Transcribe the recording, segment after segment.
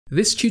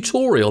This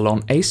tutorial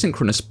on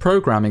asynchronous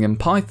programming in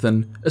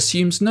Python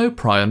assumes no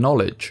prior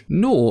knowledge,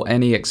 nor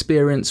any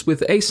experience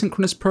with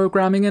asynchronous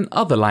programming in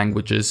other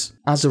languages.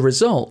 As a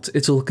result,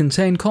 it'll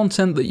contain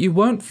content that you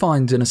won't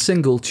find in a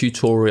single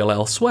tutorial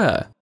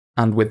elsewhere.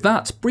 And with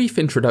that brief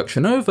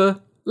introduction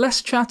over,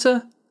 less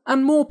chatter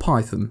and more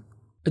Python.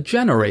 A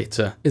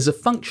generator is a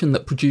function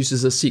that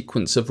produces a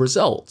sequence of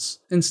results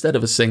instead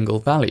of a single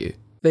value.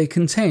 They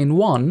contain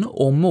one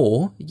or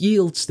more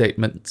yield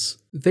statements.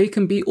 They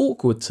can be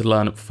awkward to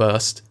learn at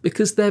first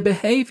because their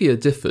behavior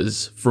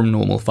differs from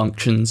normal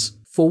functions.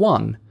 For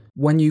one,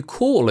 when you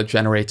call a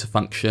generator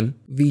function,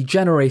 the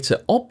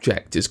generator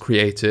object is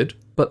created,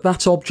 but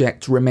that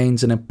object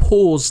remains in a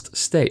paused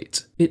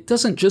state. It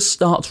doesn't just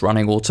start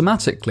running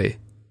automatically.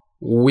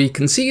 We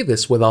can see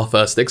this with our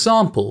first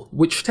example,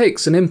 which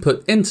takes an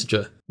input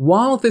integer.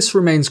 While this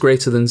remains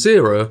greater than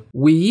 0,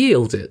 we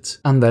yield it,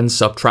 and then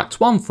subtract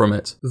 1 from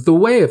it. The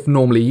way of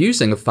normally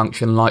using a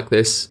function like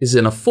this is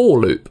in a for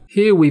loop.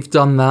 Here we've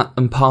done that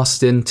and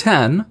passed in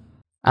 10,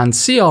 and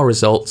see our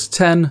results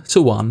 10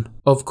 to 1.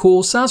 Of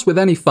course, as with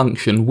any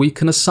function, we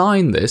can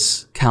assign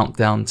this,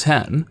 countdown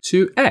 10,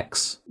 to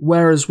x.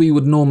 Whereas we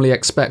would normally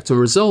expect a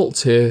result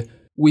here,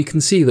 we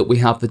can see that we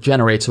have the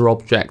generator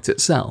object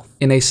itself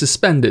in a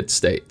suspended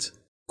state.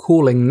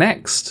 Calling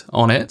next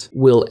on it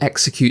will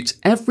execute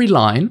every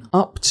line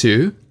up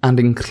to and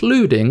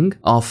including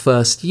our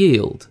first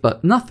yield,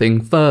 but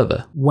nothing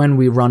further. When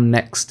we run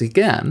next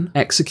again,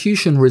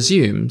 execution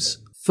resumes,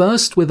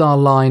 first with our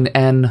line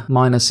n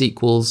minus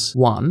equals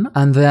 1,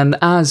 and then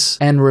as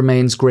n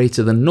remains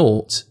greater than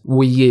 0,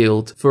 we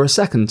yield for a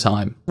second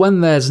time.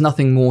 When there's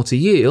nothing more to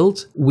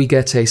yield, we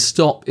get a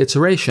stop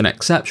iteration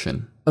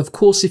exception. Of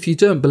course, if you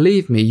don't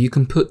believe me, you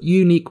can put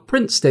unique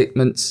print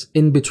statements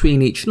in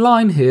between each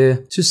line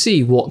here to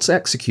see what's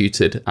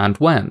executed and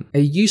when.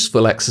 A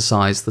useful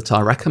exercise that I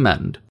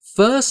recommend.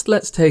 First,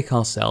 let's take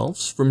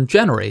ourselves from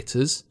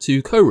generators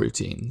to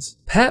coroutines.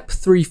 PEP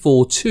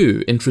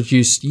 342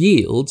 introduced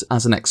yield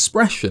as an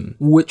expression,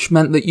 which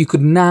meant that you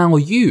could now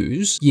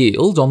use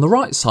yield on the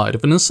right side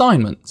of an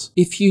assignment.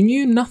 If you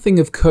knew nothing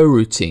of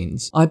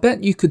coroutines, I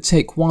bet you could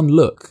take one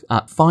look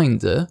at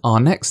finder, our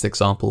next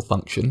example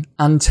function,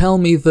 and tell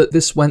me that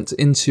this went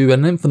into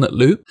an infinite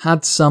loop,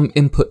 had some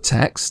input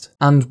text,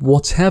 and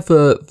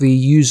whatever the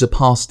user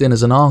passed in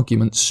as an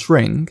argument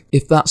string,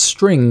 if that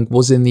string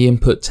was in the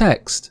input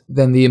text,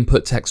 then the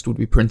input text would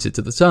be printed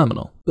to the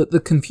terminal. But the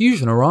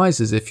confusion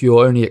arises if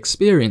your only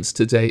experience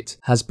to date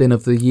has been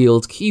of the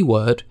yield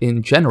keyword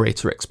in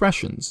generator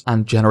expressions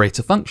and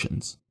generator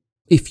functions.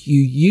 If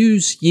you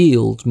use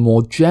yield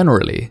more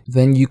generally,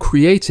 then you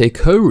create a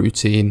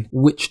coroutine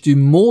which do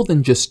more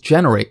than just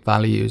generate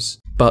values,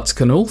 but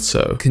can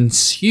also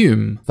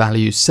consume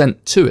values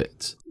sent to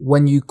it.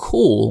 When you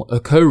call a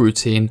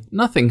coroutine,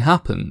 nothing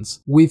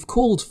happens. We've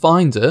called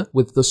finder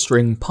with the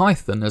string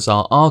Python as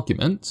our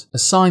argument,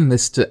 assign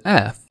this to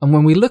f, and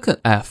when we look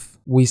at f,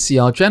 we see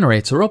our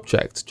generator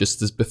object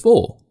just as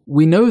before.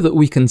 We know that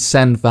we can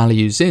send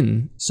values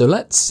in, so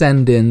let's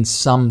send in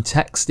some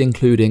text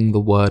including the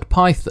word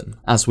Python,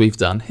 as we've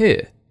done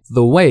here.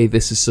 The way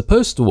this is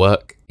supposed to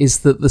work is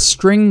that the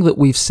string that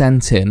we've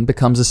sent in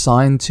becomes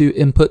assigned to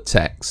input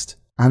text,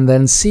 and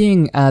then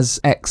seeing as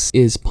x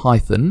is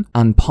Python,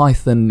 and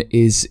Python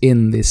is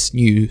in this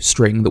new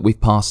string that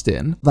we've passed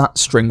in, that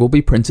string will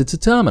be printed to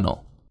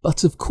terminal.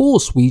 But of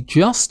course, we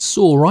just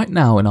saw right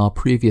now in our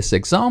previous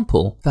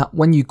example that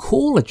when you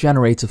call a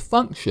generator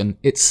function,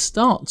 it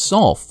starts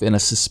off in a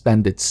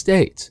suspended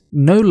state.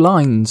 No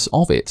lines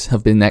of it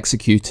have been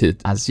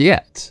executed as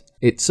yet.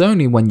 It's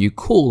only when you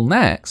call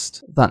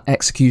next that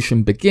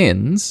execution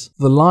begins,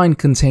 the line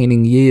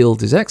containing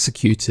yield is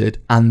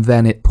executed, and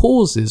then it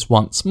pauses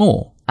once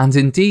more. And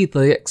indeed,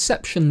 the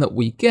exception that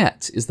we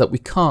get is that we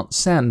can't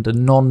send a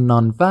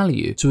non-none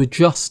value to a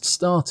just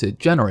started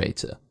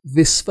generator.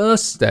 This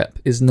first step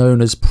is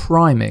known as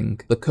priming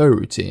the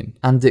coroutine,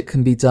 and it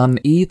can be done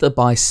either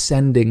by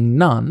sending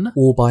none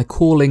or by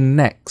calling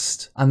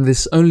next, and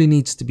this only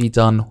needs to be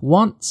done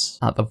once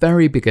at the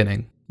very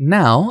beginning.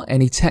 Now,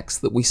 any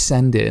text that we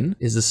send in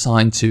is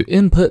assigned to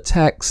input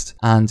text,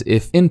 and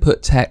if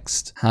input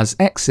text has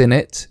x in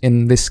it,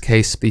 in this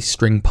case the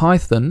string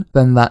Python,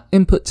 then that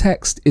input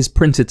text is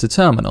printed to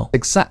terminal,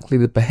 exactly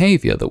the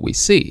behavior that we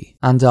see.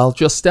 And I'll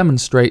just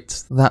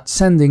demonstrate that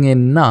sending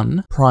in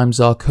none primes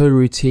our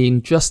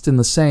coroutine just in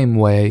the same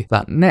way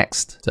that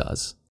next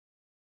does.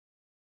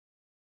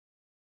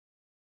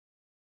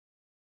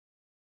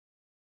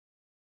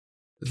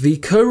 The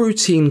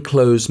coroutine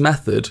close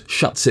method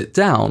shuts it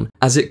down,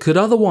 as it could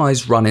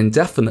otherwise run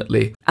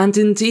indefinitely, and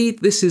indeed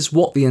this is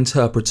what the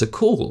interpreter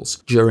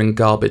calls during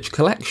garbage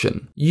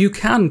collection. You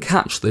can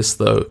catch this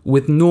though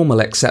with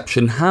normal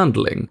exception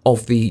handling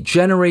of the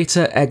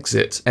generator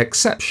exit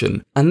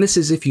exception, and this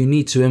is if you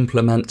need to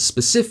implement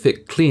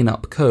specific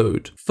cleanup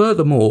code.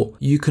 Furthermore,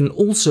 you can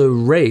also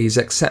raise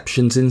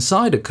exceptions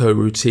inside a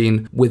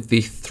coroutine with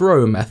the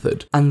throw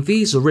method, and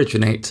these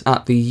originate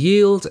at the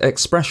yield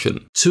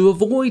expression. To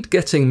avoid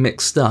getting getting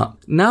mixed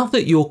up, now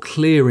that you're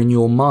clear in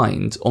your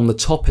mind on the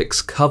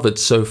topics covered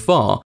so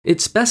far,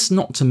 it's best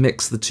not to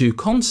mix the two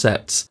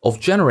concepts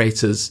of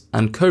generators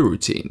and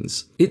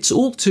coroutines. It's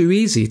all too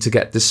easy to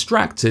get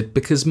distracted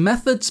because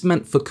methods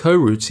meant for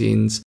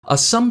coroutines are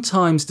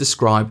sometimes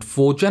described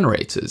for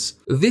generators.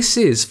 This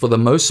is, for the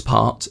most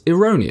part,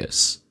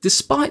 erroneous.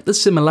 Despite the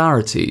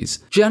similarities,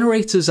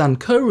 generators and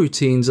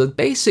coroutines are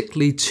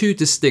basically two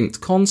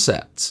distinct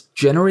concepts.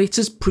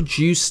 Generators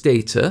produce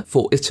data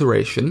for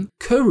iteration.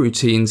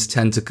 Coroutines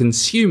tend to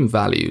consume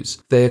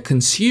values. They are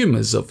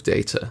consumers of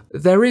data.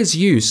 There is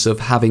use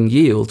of having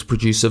yield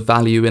produce a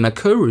value in a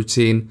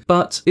coroutine,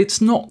 but it's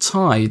not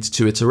tied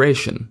to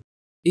iteration.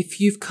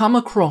 If you've come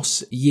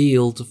across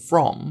yield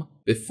from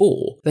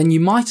before, then you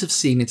might have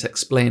seen it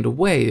explained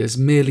away as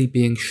merely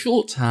being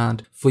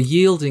shorthand for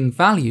yielding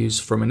values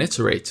from an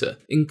iterator,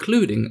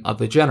 including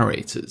other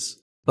generators.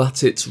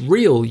 But its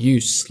real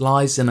use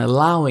lies in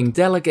allowing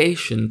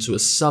delegation to a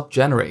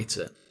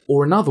sub-generator,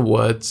 or in other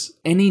words,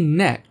 any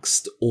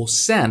next or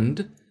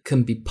send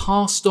can be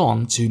passed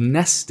on to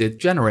nested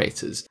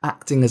generators,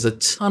 acting as a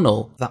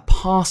tunnel that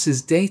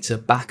passes data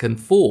back and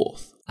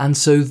forth. And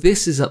so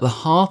this is at the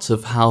heart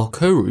of how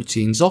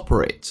coroutines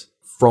operate.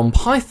 From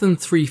Python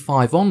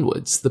 3.5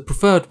 onwards, the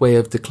preferred way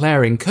of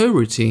declaring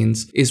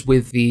coroutines is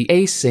with the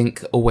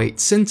async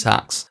await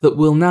syntax that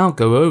we'll now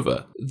go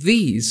over.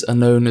 These are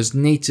known as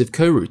native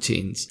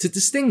coroutines to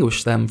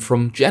distinguish them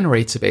from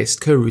generator-based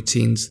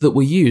coroutines that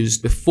were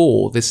used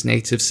before this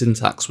native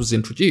syntax was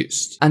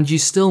introduced. And you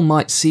still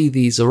might see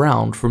these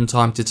around from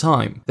time to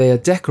time. They are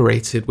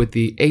decorated with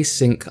the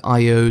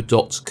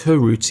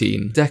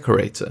async.io.coroutine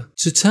decorator.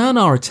 To turn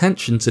our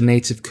attention to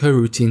native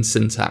coroutine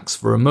syntax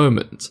for a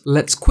moment,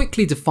 let's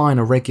quickly define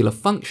a regular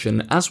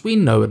function as we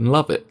know and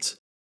love it.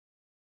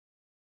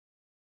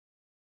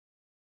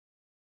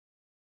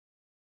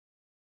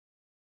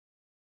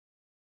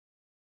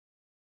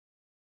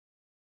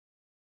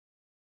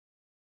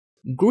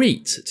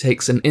 Greet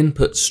takes an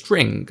input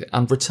string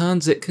and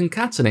returns it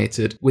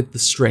concatenated with the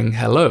string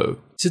hello.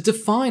 To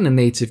define a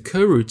native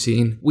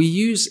coroutine, we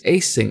use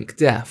async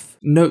def.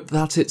 Note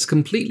that it's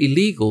completely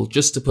legal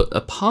just to put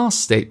a pass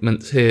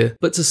statement here,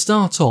 but to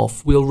start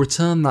off, we'll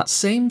return that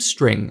same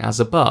string as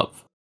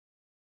above.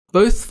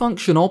 Both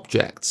function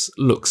objects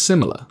look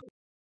similar.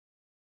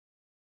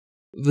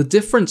 The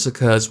difference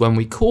occurs when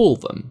we call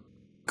them.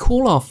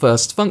 Call our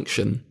first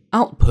function,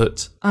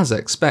 output as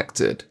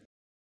expected.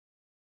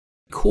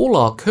 Call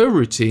our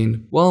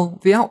coroutine, well,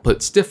 the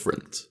output's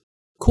different.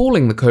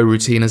 Calling the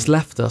coroutine has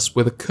left us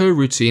with a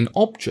coroutine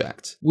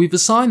object. We've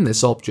assigned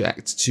this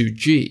object to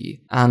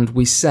G, and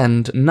we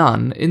send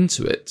none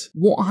into it.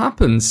 What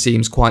happens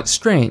seems quite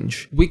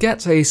strange. We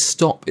get a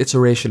stop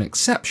iteration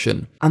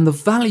exception, and the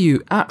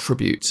value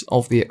attribute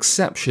of the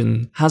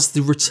exception has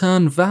the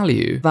return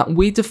value that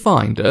we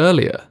defined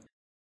earlier.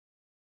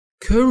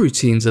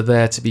 Coroutines are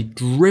there to be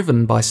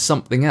driven by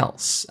something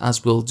else,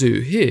 as we'll do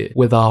here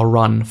with our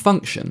run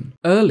function.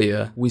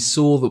 Earlier, we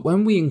saw that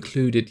when we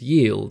included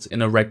yield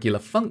in a regular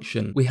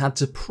function, we had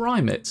to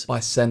prime it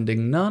by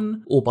sending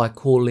none or by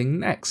calling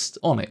next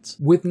on it.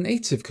 With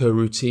native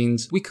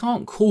coroutines, we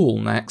can't call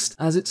next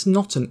as it's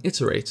not an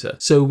iterator,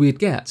 so we'd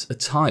get a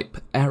type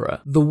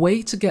error. The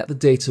way to get the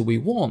data we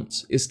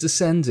want is to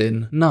send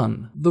in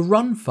none. The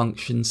run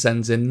function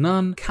sends in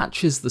none,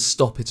 catches the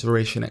stop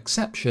iteration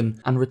exception,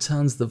 and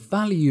returns the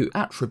value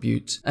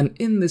attribute, and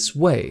in this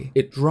way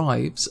it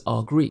drives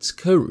our greet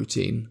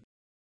coroutine.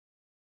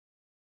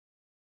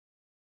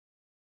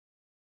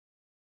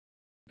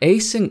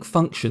 Async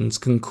functions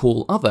can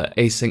call other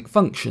async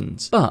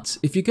functions, but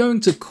if you're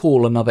going to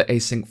call another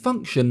async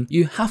function,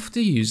 you have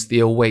to use the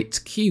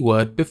await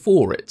keyword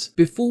before it.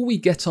 Before we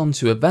get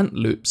onto event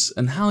loops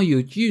and how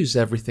you'd use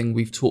everything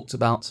we've talked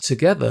about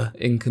together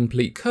in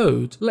complete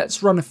code,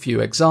 let's run a few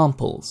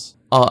examples.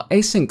 Our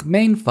async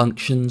main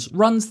functions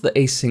runs the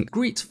async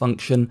greet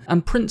function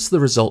and prints the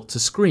result to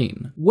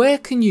screen. Where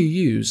can you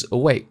use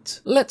await?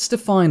 Let's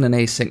define an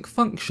async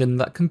function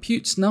that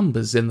computes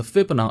numbers in the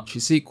Fibonacci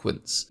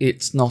sequence.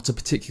 It's not a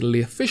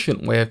particularly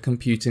efficient way of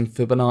computing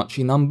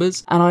Fibonacci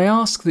numbers, and I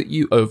ask that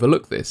you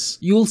overlook this.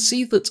 You'll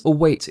see that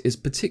await is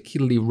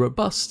particularly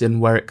robust in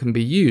where it can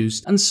be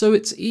used, and so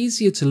it's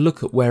easier to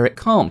look at where it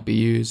can't be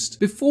used.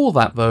 Before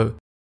that though,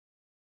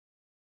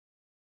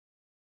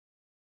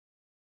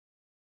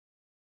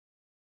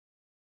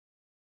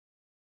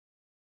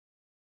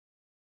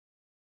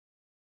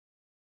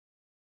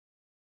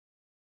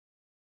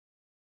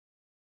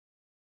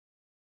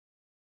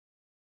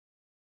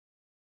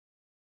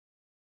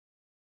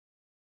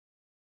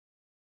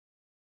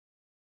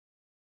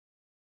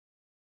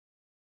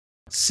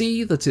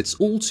 see that it's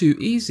all too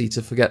easy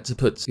to forget to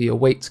put the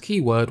await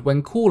keyword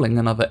when calling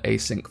another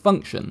async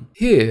function.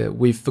 Here,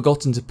 we've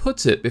forgotten to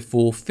put it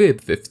before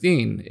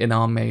fib15 in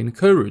our main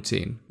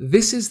coroutine.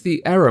 This is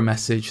the error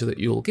message that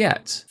you'll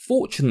get.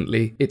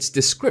 Fortunately, it's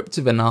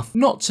descriptive enough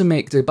not to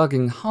make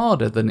debugging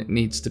harder than it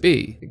needs to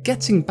be.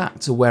 Getting back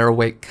to where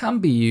await can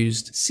be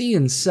used, see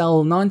in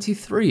cell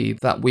 93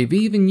 that we've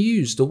even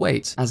used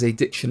await as a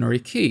dictionary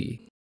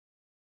key.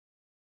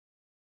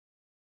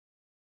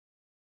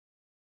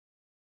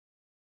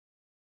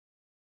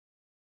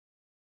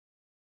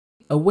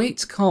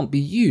 await can't be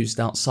used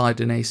outside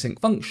an async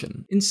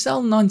function. In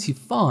cell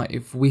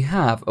 95, we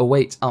have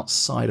await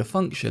outside a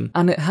function,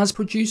 and it has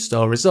produced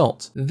our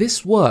result.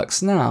 This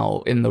works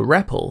now in the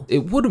REPL.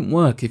 It wouldn't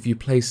work if you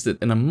placed it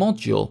in a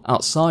module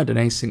outside an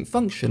async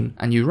function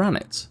and you ran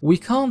it. We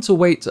can't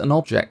await an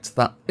object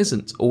that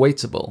isn't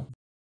awaitable.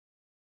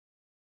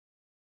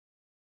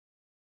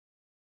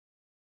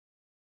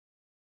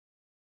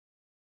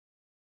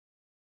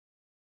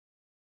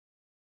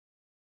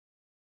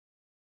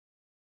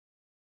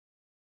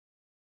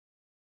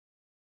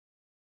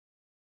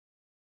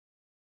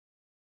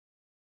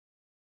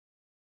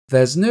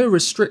 There's no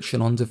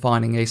restriction on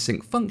defining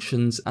async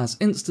functions as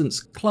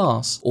instance,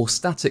 class, or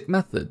static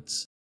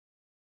methods.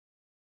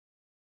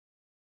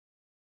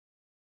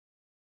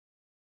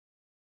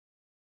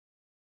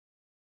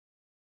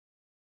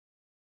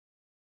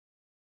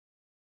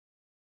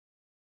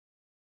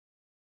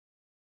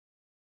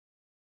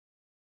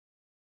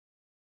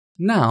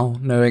 Now,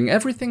 knowing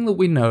everything that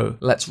we know,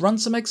 let's run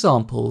some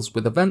examples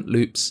with event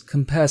loops,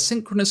 compare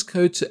synchronous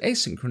code to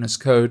asynchronous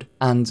code,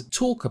 and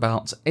talk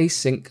about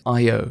async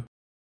I/O.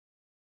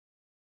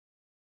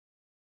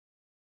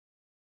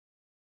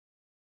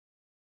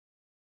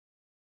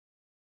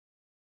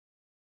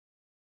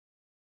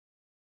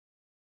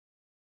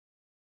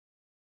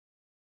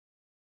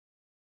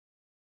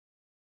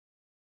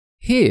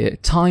 Here,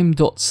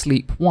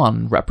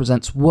 time.sleep1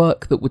 represents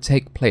work that would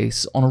take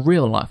place on a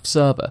real-life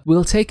server.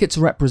 We'll take it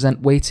to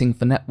represent waiting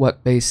for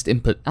network-based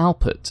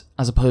input-output,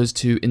 as opposed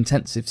to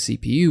intensive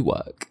CPU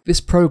work.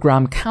 This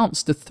program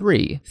counts to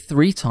 3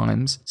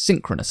 times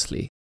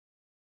synchronously.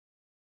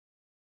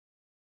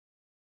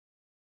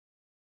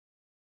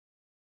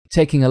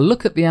 Taking a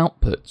look at the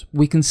output,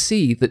 we can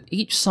see that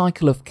each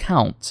cycle of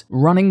count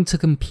running to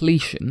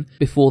completion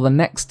before the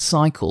next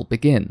cycle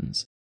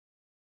begins.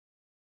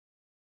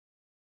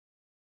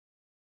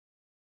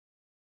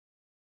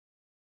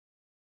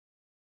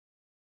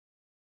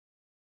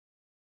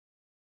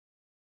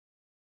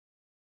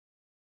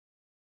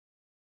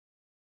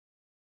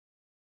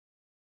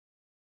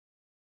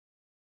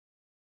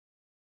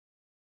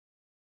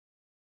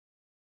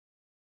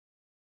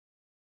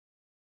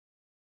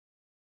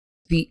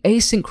 The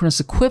asynchronous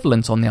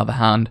equivalent, on the other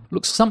hand,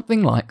 looks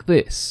something like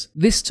this.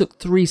 This took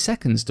 3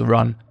 seconds to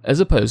run,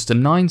 as opposed to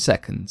 9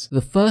 seconds. The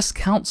first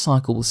count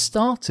cycle was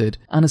started,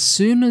 and as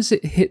soon as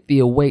it hit the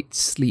await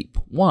sleep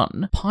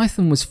 1,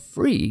 Python was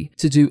free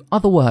to do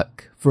other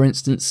work, for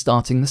instance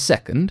starting the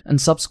second, and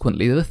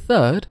subsequently the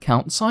third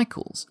count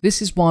cycles. This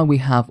is why we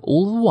have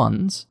all the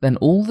 1s, then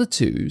all the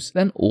 2s,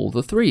 then all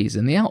the 3s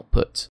in the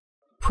output.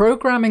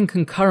 Programming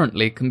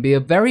concurrently can be a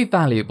very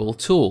valuable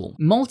tool.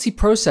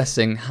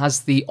 Multiprocessing has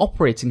the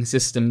operating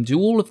system do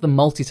all of the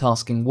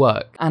multitasking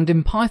work, and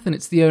in Python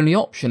it's the only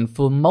option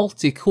for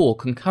multi-core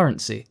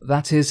concurrency.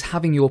 That is,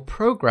 having your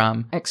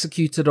program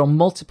executed on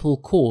multiple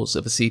cores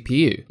of a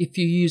CPU. If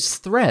you use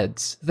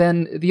threads,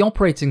 then the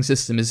operating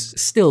system is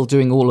still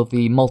doing all of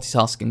the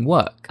multitasking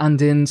work, and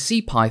in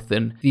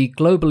CPython, the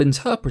global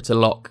interpreter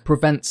lock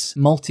prevents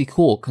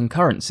multi-core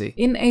concurrency.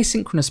 In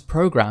asynchronous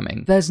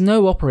programming, there's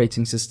no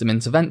operating system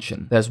intervention.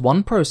 There's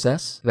one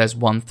process, there's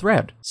one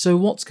thread. So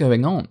what's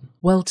going on?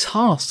 Well,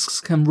 tasks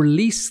can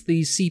release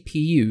the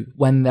CPU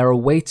when there are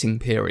waiting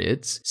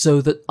periods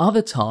so that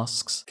other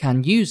tasks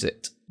can use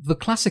it. The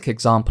classic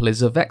example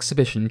is of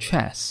exhibition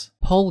chess.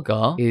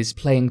 Polgar is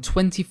playing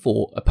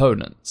 24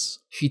 opponents.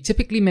 She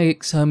typically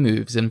makes her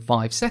moves in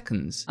 5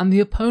 seconds, and the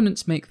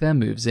opponents make their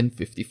moves in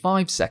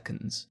 55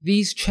 seconds.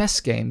 These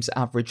chess games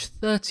average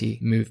 30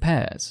 move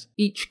pairs.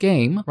 Each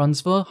game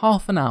runs for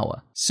half an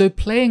hour, so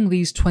playing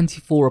these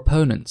 24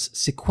 opponents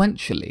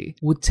sequentially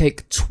would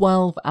take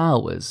 12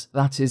 hours,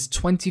 that is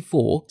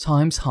 24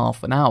 times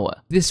half an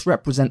hour. This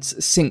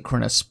represents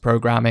synchronous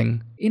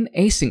programming. In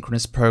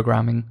asynchronous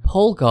programming,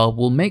 Polgar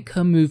will make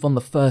her move on the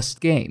first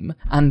game,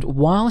 and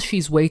while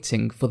she's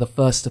waiting for the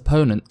first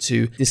opponent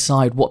to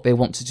decide what they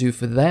want to do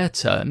for their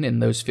turn in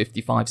those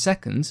 55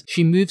 seconds,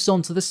 she moves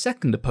on to the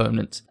second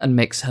opponent and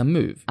makes her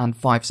move, and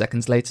 5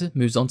 seconds later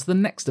moves on to the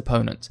next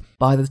opponent.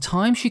 By the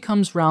time she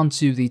comes round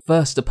to the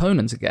first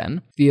opponent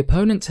again, the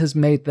opponent has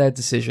made their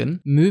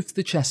decision, moved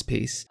the chess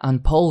piece,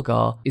 and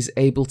Polgar is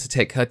able to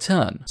take her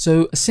turn.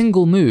 So a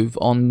single move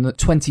on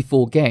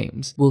 24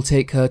 games will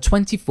take her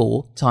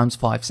 24 times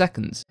 5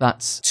 seconds.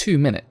 That's 2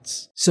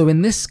 minutes. So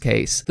in this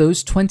case,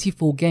 those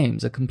 24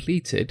 games are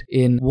completed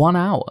in 1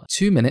 hour.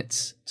 2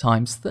 minutes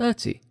times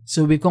 30.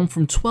 So we've gone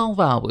from 12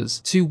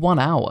 hours to 1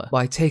 hour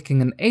by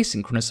taking an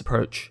asynchronous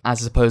approach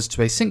as opposed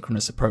to a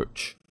synchronous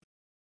approach.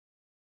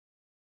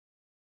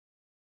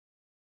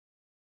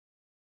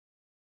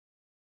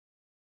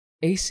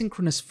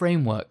 Asynchronous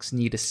frameworks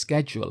need a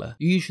scheduler,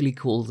 usually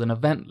called an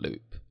event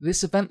loop.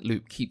 This event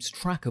loop keeps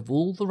track of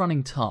all the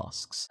running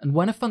tasks, and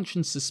when a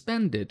function's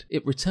suspended,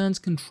 it returns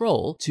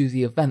control to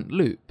the event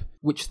loop,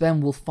 which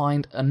then will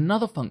find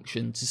another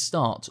function to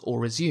start or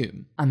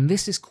resume, and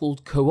this is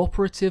called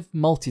cooperative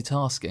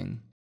multitasking.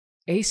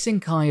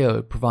 Async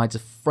I/O provides a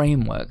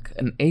framework,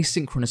 an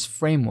asynchronous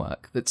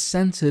framework that's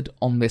centered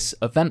on this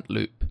event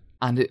loop.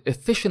 and it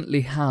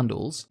efficiently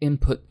handles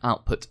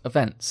input-output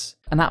events.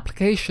 An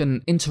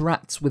application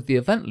interacts with the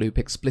event loop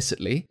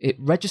explicitly, it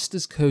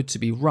registers code to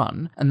be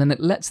run, and then it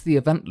lets the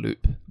event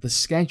loop, the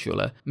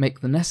scheduler,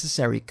 make the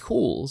necessary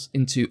calls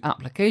into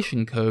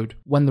application code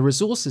when the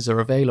resources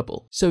are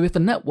available. So if a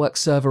network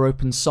server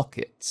opens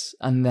sockets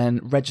and then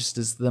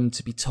registers them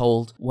to be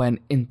told when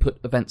input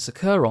events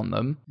occur on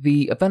them,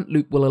 the event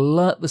loop will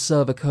alert the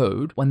server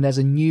code when there's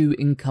a new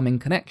incoming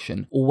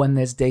connection or when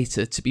there's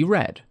data to be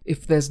read.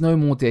 If there's no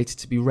more data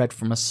to be read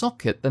from a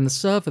socket, then the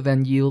server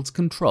then yields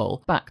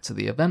control back to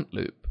the event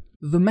loop.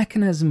 The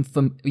mechanism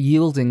for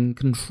yielding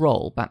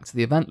control back to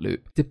the event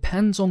loop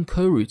depends on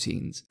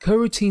coroutines.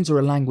 Coroutines are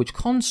a language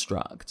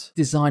construct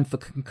designed for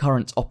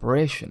concurrent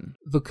operation.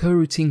 The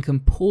coroutine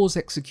can pause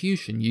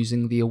execution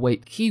using the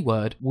await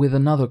keyword with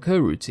another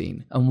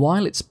coroutine, and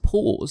while it's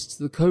paused,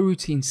 the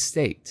coroutine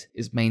state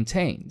is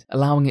maintained,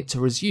 allowing it to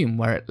resume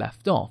where it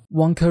left off.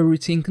 One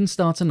coroutine can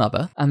start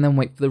another, and then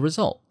wait for the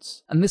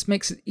results, and this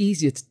makes it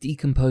easier to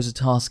decompose a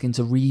task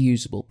into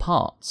reusable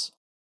parts.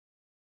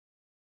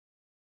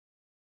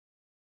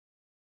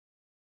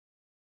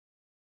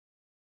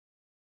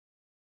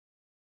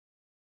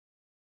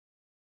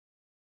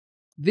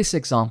 This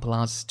example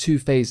has two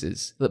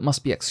phases that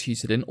must be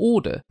executed in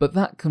order, but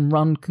that can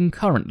run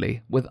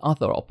concurrently with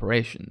other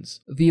operations.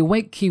 The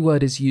await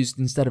keyword is used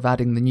instead of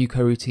adding the new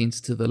coroutines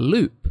to the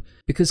loop,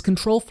 because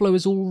control flow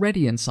is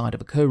already inside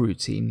of a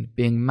coroutine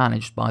being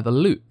managed by the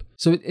loop,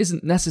 so it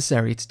isn't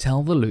necessary to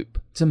tell the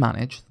loop to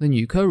manage the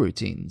new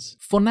coroutines.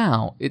 For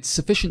now, it's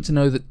sufficient to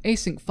know that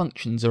async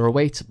functions are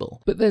awaitable,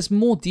 but there's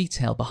more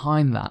detail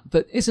behind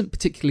that isn't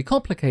particularly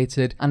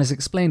complicated and is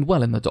explained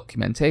well in the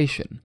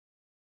documentation.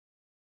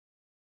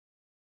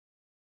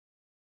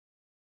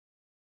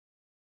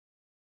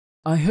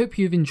 I hope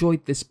you've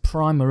enjoyed this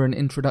primer and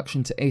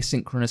introduction to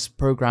asynchronous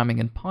programming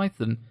in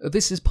Python.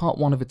 This is part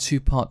one of a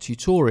two-part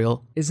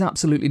tutorial. It's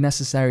absolutely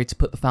necessary to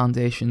put the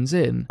foundations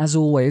in. As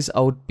always, I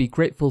would be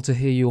grateful to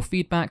hear your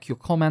feedback, your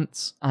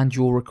comments, and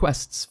your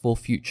requests for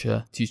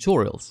future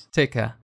tutorials. Take care.